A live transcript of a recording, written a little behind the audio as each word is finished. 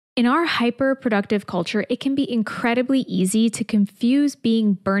In our hyper-productive culture, it can be incredibly easy to confuse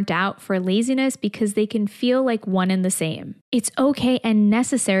being burnt out for laziness because they can feel like one and the same. It's okay and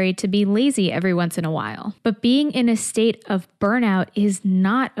necessary to be lazy every once in a while, but being in a state of burnout is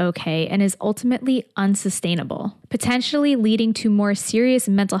not okay and is ultimately unsustainable, potentially leading to more serious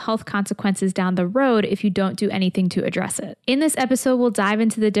mental health consequences down the road if you don't do anything to address it. In this episode, we'll dive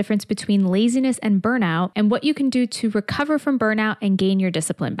into the difference between laziness and burnout and what you can do to recover from burnout and gain your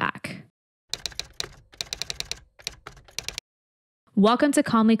discipline back. Welcome to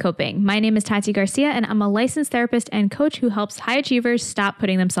Calmly Coping. My name is Tati Garcia, and I'm a licensed therapist and coach who helps high achievers stop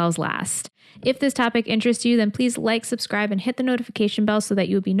putting themselves last. If this topic interests you, then please like, subscribe, and hit the notification bell so that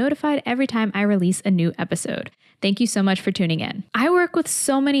you'll be notified every time I release a new episode. Thank you so much for tuning in. I work with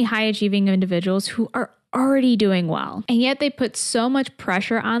so many high achieving individuals who are already doing well, and yet they put so much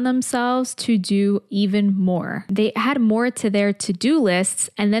pressure on themselves to do even more. They add more to their to-do lists,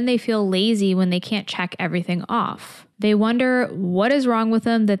 and then they feel lazy when they can't check everything off. They wonder what is wrong with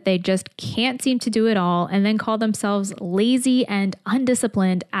them that they just can't seem to do it all, and then call themselves lazy and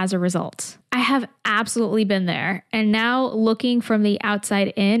undisciplined as a result. I have absolutely been there. And now looking from the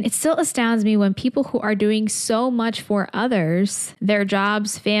outside in, it still astounds me when people who are doing so much for others, their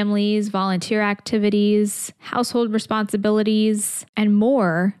jobs, families, volunteer activities, household responsibilities, and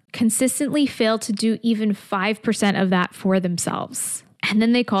more, consistently fail to do even 5% of that for themselves. And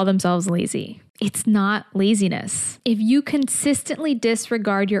then they call themselves lazy. It's not laziness. If you consistently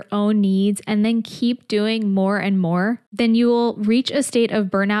disregard your own needs and then keep doing more and more, then you will reach a state of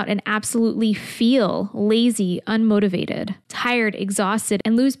burnout and absolutely feel lazy, unmotivated, tired, exhausted,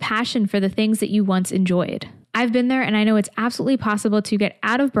 and lose passion for the things that you once enjoyed. I've been there, and I know it's absolutely possible to get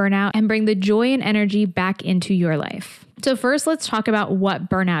out of burnout and bring the joy and energy back into your life. So first, let's talk about what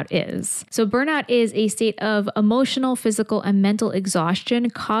burnout is. So burnout is a state of emotional, physical, and mental exhaustion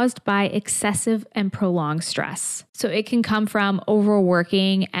caused by excessive and prolonged stress. So it can come from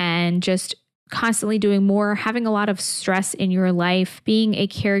overworking and just constantly doing more, having a lot of stress in your life, being a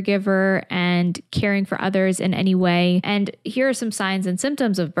caregiver and caring for others in any way. And here are some signs and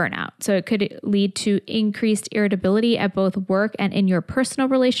symptoms of burnout. So it could lead to increased irritability at both work and in your personal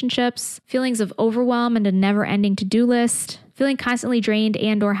relationships, feelings of overwhelm and a never-ending to-do list, feeling constantly drained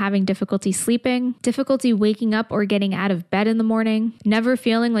and or having difficulty sleeping, difficulty waking up or getting out of bed in the morning, never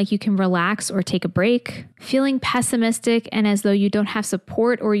feeling like you can relax or take a break, feeling pessimistic and as though you don't have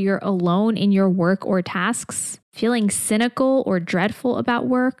support or you're alone in your work or tasks, feeling cynical or dreadful about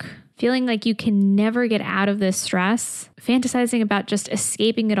work, feeling like you can never get out of this stress, fantasizing about just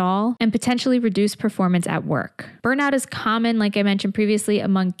escaping it all, and potentially reduce performance at work. Burnout is common, like I mentioned previously,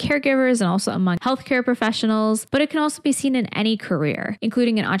 among caregivers and also among healthcare professionals, but it can also be seen in any career,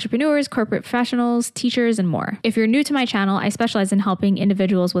 including in entrepreneurs, corporate professionals, teachers, and more. If you're new to my channel, I specialize in helping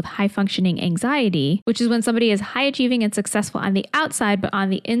individuals with high-functioning anxiety, which is when somebody is high-achieving and successful on the outside, but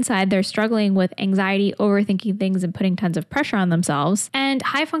on the inside, they're struggling with anxiety, overthinking things, and putting tons of pressure on themselves. And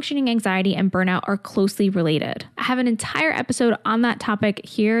high-functioning anxiety and burnout are closely related. I have an entire episode on that topic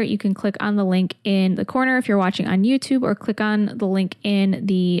here. You can click on the link in the corner if you're watching on YouTube, or click on the link in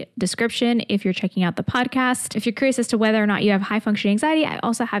the description if you're checking out the podcast. If you're curious as to whether or not you have high functioning anxiety, I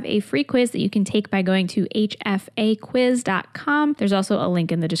also have a free quiz that you can take by going to hfaquiz.com. There's also a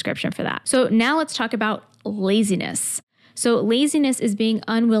link in the description for that. So now let's talk about laziness. So laziness is being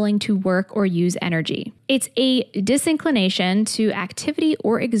unwilling to work or use energy. It's a disinclination to activity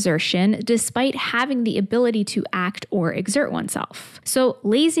or exertion despite having the ability to act or exert oneself. So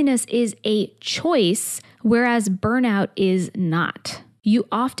laziness is a choice, whereas burnout is not. You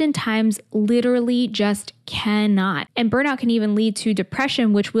oftentimes literally just cannot. And burnout can even lead to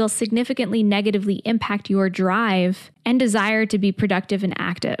depression, which will significantly negatively impact your drive and desire to be productive and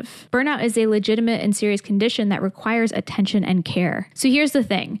active. Burnout is a legitimate and serious condition that requires attention and care. So here's the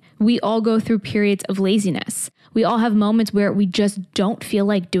thing. We all go through periods of laziness. We all have moments where we just don't feel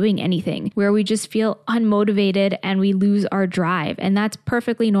like doing anything, where we just feel unmotivated and we lose our drive. And that's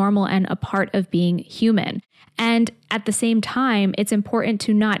perfectly normal and a part of being human. And at the same time, it's important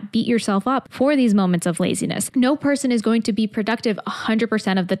to not beat yourself up for these moments of laziness. No person is going to be productive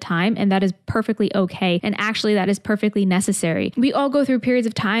 100% of the time, and that is perfectly okay. And actually, that is perfectly necessary. We all go through periods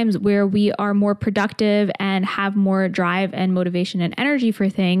of times where we are more productive and have more drive and motivation and energy for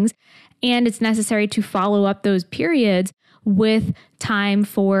things. And it's necessary to follow up those periods with time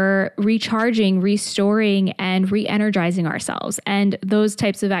for recharging, restoring, and re-energizing ourselves. And those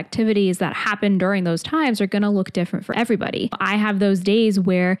types of activities that happen during those times are going to look different for everybody. I have those days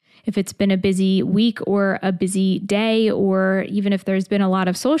where if it's been a busy week or a busy day, or even if there's been a lot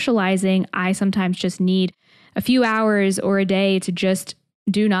of socializing, I sometimes just need a few hours or a day to just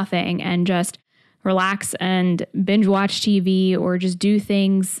do nothing and just relax and binge watch TV or just do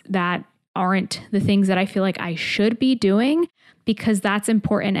things that aren't the things that I feel like I should be doing, because that's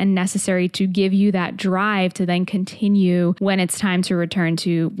important and necessary to give you that drive to then continue when it's time to return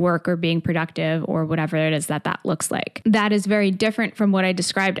to work or being productive or whatever it is that looks like. That is very different from what I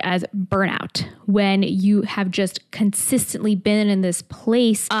described as burnout, when you have just consistently been in this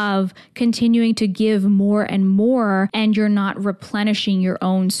place of continuing to give more and more and you're not replenishing your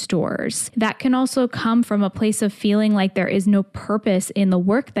own stores. That can also come from a place of feeling like there is no purpose in the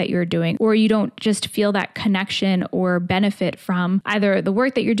work that you're doing, or you don't just feel that connection or benefit from either the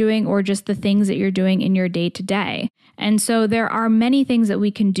work that you're doing or just the things that you're doing in your day to day. And so there are many things that we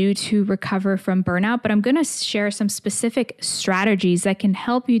can do to recover from burnout, but I'm going to share some specific strategies that can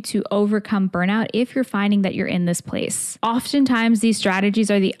help you to overcome burnout if you're finding that you're in this place. Oftentimes, these strategies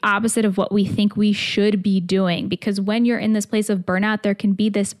are the opposite of what we think we should be doing, because when you're in this place of burnout, there can be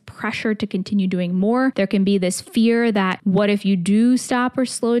this pressure to continue doing more. There can be this fear that what if you do stop or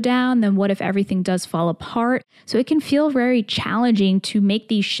slow down, then what if everything does fall apart? So it can feel very challenging to make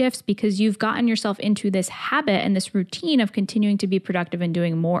these shifts because you've gotten yourself into this habit and this routine of continuing to be productive and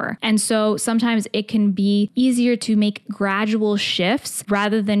doing more. And so sometimes it can be easier to make gradual shifts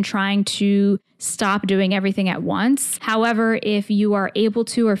rather than trying to stop doing everything at once. However, if you are able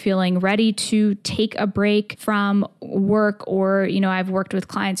to or feeling ready to take a break from work, or, I've worked with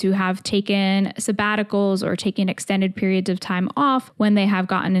clients who have taken sabbaticals or taken extended periods of time off when they have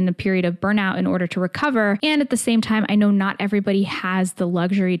gotten in a period of burnout in order to recover. And at the same time, I know not everybody has the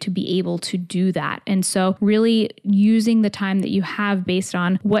luxury to be able to do that. And so really using the time that you have based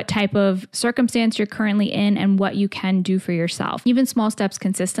on what type of circumstance you're currently in and what you can do for yourself. Even small steps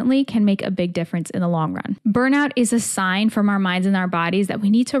consistently can make a big difference in the long run. Burnout is a sign from our minds and our bodies that we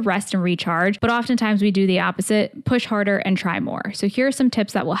need to rest and recharge, but oftentimes we do the opposite, push harder and try more. So here are some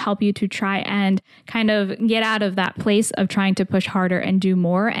tips that will help you to try and kind of get out of that place of trying to push harder and do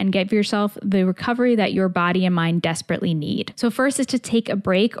more and give yourself the recovery that your body and mind desperately need. So first is to take a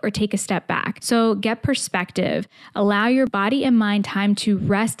break or take a step back. So get perspective, allow your body and mind time to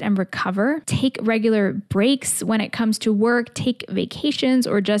rest and recover, take regular breaks when it comes to work, take vacations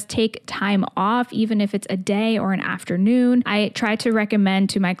or just take time off, even if it's a day or an afternoon. I try to recommend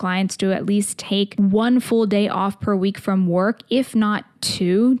to my clients to at least take 1 full day off per week from work, if not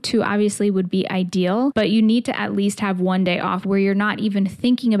 2. 2 obviously would be ideal, but you need to at least have 1 day off where you're not even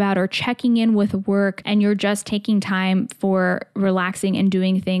thinking about or checking in with work and you're just taking time for relaxing and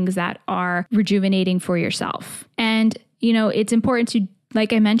doing things that are rejuvenating for yourself. And, it's important to,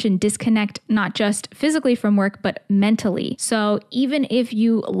 like I mentioned, disconnect not just physically from work, but mentally. So even if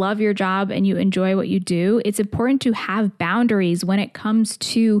you love your job and you enjoy what you do, it's important to have boundaries when it comes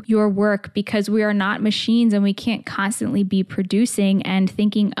to your work, because we are not machines and we can't constantly be producing and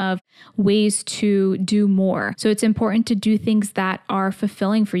thinking of ways to do more. So it's important to do things that are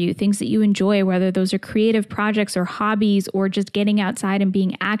fulfilling for you, things that you enjoy, whether those are creative projects or hobbies or just getting outside and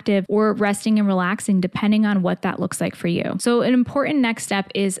being active or resting and relaxing, depending on what that looks like for you. So an important next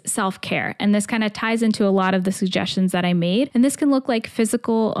step is self-care. And this kind of ties into a lot of the suggestions that I made. And this can look like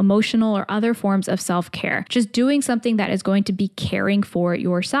physical, emotional, or other forms of self-care. Just doing something that is going to be caring for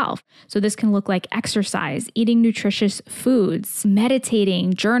yourself. So this can look like exercise, eating nutritious foods,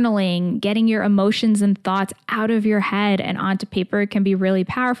 meditating, journaling, getting your emotions and thoughts out of your head and onto paper can be really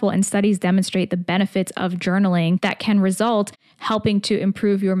powerful. And studies demonstrate the benefits of journaling that can result helping to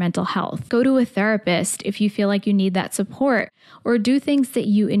improve your mental health. Go to a therapist if you feel like you need that support, or do things that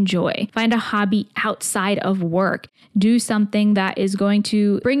you enjoy. Find a hobby outside of work. Do something that is going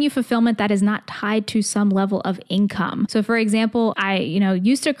to bring you fulfillment that is not tied to some level of income. So for example, I,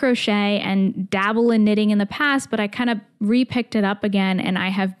 used to crochet and dabble in knitting in the past, but I kind of repicked it up again, and I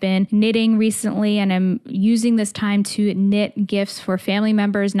have been knitting recently, and I'm using this time to knit gifts for family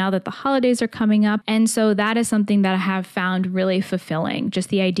members now that the holidays are coming up. And so that is something that I have found really fulfilling. Just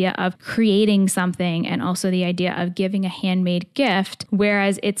the idea of creating something and also the idea of giving a handmade gift,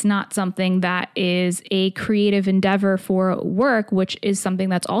 whereas it's not something that is a creative endeavor for work, which is something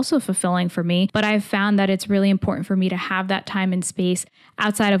that's also fulfilling for me. But I've found that it's really important for me to have that time and space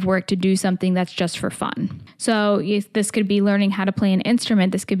outside of work to do something that's just for fun. So this could be learning how to play an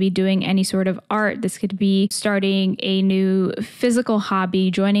instrument. This could be doing any sort of art. This could be starting a new physical hobby,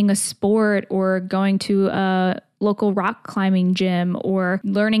 joining a sport, or going to a local rock climbing gym, or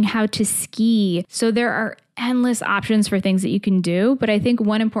learning how to ski. So there are endless options for things that you can do. But I think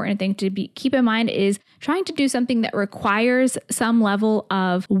one important thing to keep in mind is trying to do something that requires some level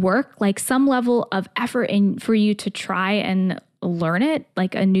of work, like some level of effort for you to try and learn it,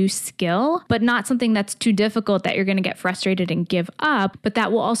 like a new skill, but not something that's too difficult that you're going to get frustrated and give up, but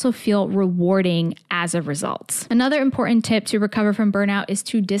that will also feel rewarding as a result. Another important tip to recover from burnout is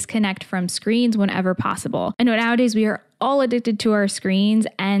to disconnect from screens whenever possible. I know nowadays we are all addicted to our screens,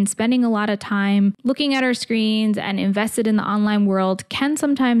 and spending a lot of time looking at our screens and invested in the online world can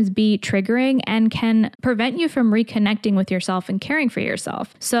sometimes be triggering and can prevent you from reconnecting with yourself and caring for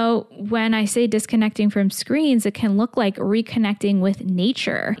yourself. So when I say disconnecting from screens, it can look like reconnecting with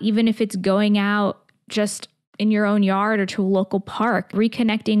nature, even if it's going out just in your own yard or to a local park,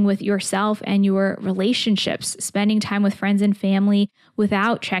 reconnecting with yourself and your relationships, spending time with friends and family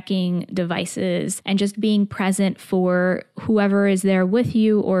without checking devices, and just being present for whoever is there with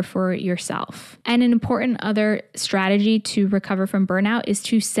you or for yourself. And an important other strategy to recover from burnout is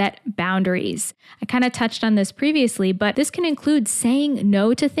to set boundaries. I kind of touched on this previously, but this can include saying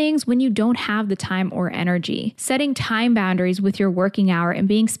no to things when you don't have the time or energy, setting time boundaries with your working hour and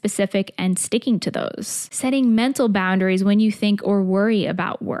being specific and sticking to those, setting mental boundaries when you think or worry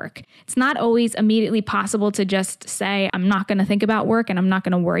about work. It's not always immediately possible to just say, I'm not going to think about work and I'm not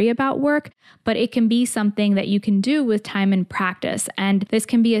going to worry about work, but it can be something that you can do with time and practice. And this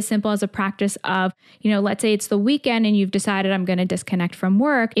can be as simple as a practice of, let's say it's the weekend and you've decided I'm going to disconnect from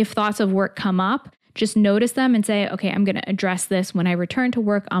work. If thoughts of work come up, just notice them and say, okay, I'm going to address this when I return to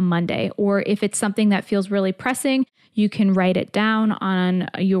work on Monday. Or if it's something that feels really pressing, you can write it down on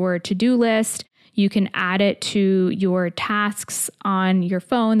your to-do list. You can add it to your tasks on your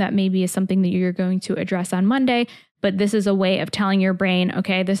phone. That maybe is something that you're going to address on Monday. But this is a way of telling your brain,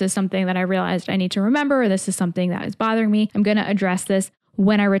 okay, this is something that I realized I need to remember, or this is something that is bothering me. I'm going to address this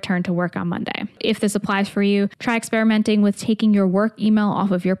when I return to work on Monday. If this applies for you, try experimenting with taking your work email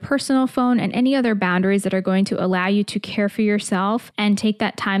off of your personal phone and any other boundaries that are going to allow you to care for yourself and take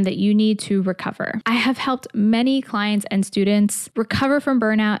that time that you need to recover. I have helped many clients and students recover from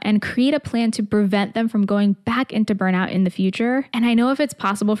burnout and create a plan to prevent them from going back into burnout in the future. And I know if it's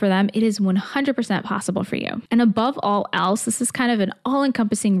possible for them, it is 100% possible for you. And above all else, this is kind of an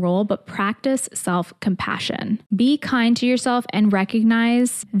all-encompassing role, but practice self-compassion. Be kind to yourself and recognize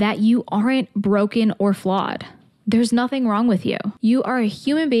that you aren't broken or flawed. There's nothing wrong with you. You are a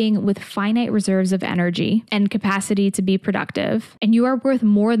human being with finite reserves of energy and capacity to be productive, and you are worth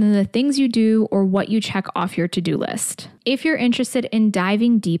more than the things you do or what you check off your to-do list. If you're interested in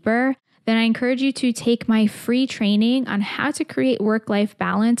diving deeper, then I encourage you to take my free training on how to create work-life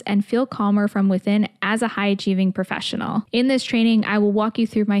balance and feel calmer from within as a high-achieving professional. In this training, I will walk you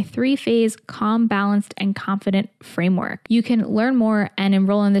through my 3-phase calm, balanced, and confident framework. You can learn more and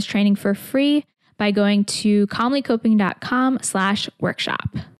enroll in this training for free by going to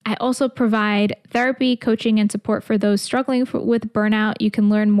calmlycoping.com/workshop. I also provide therapy, coaching, and support for those struggling with burnout. You can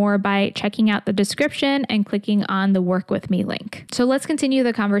learn more by checking out the description and clicking on the Work With Me link. So let's continue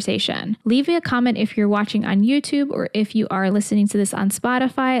the conversation. Leave me a comment if you're watching on YouTube or if you are listening to this on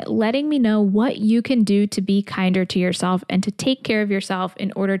Spotify, letting me know what you can do to be kinder to yourself and to take care of yourself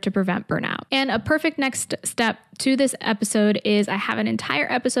in order to prevent burnout. And a perfect next step to this episode is I have an entire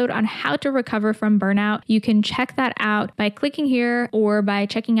episode on how to recover from burnout. You can check that out by clicking here or by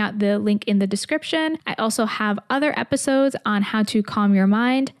checking out the link in the description. I also have other episodes on how to calm your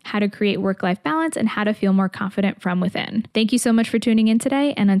mind, how to create work-life balance, and how to feel more confident from within. Thank you so much for tuning in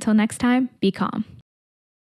today. And until next time, be calm.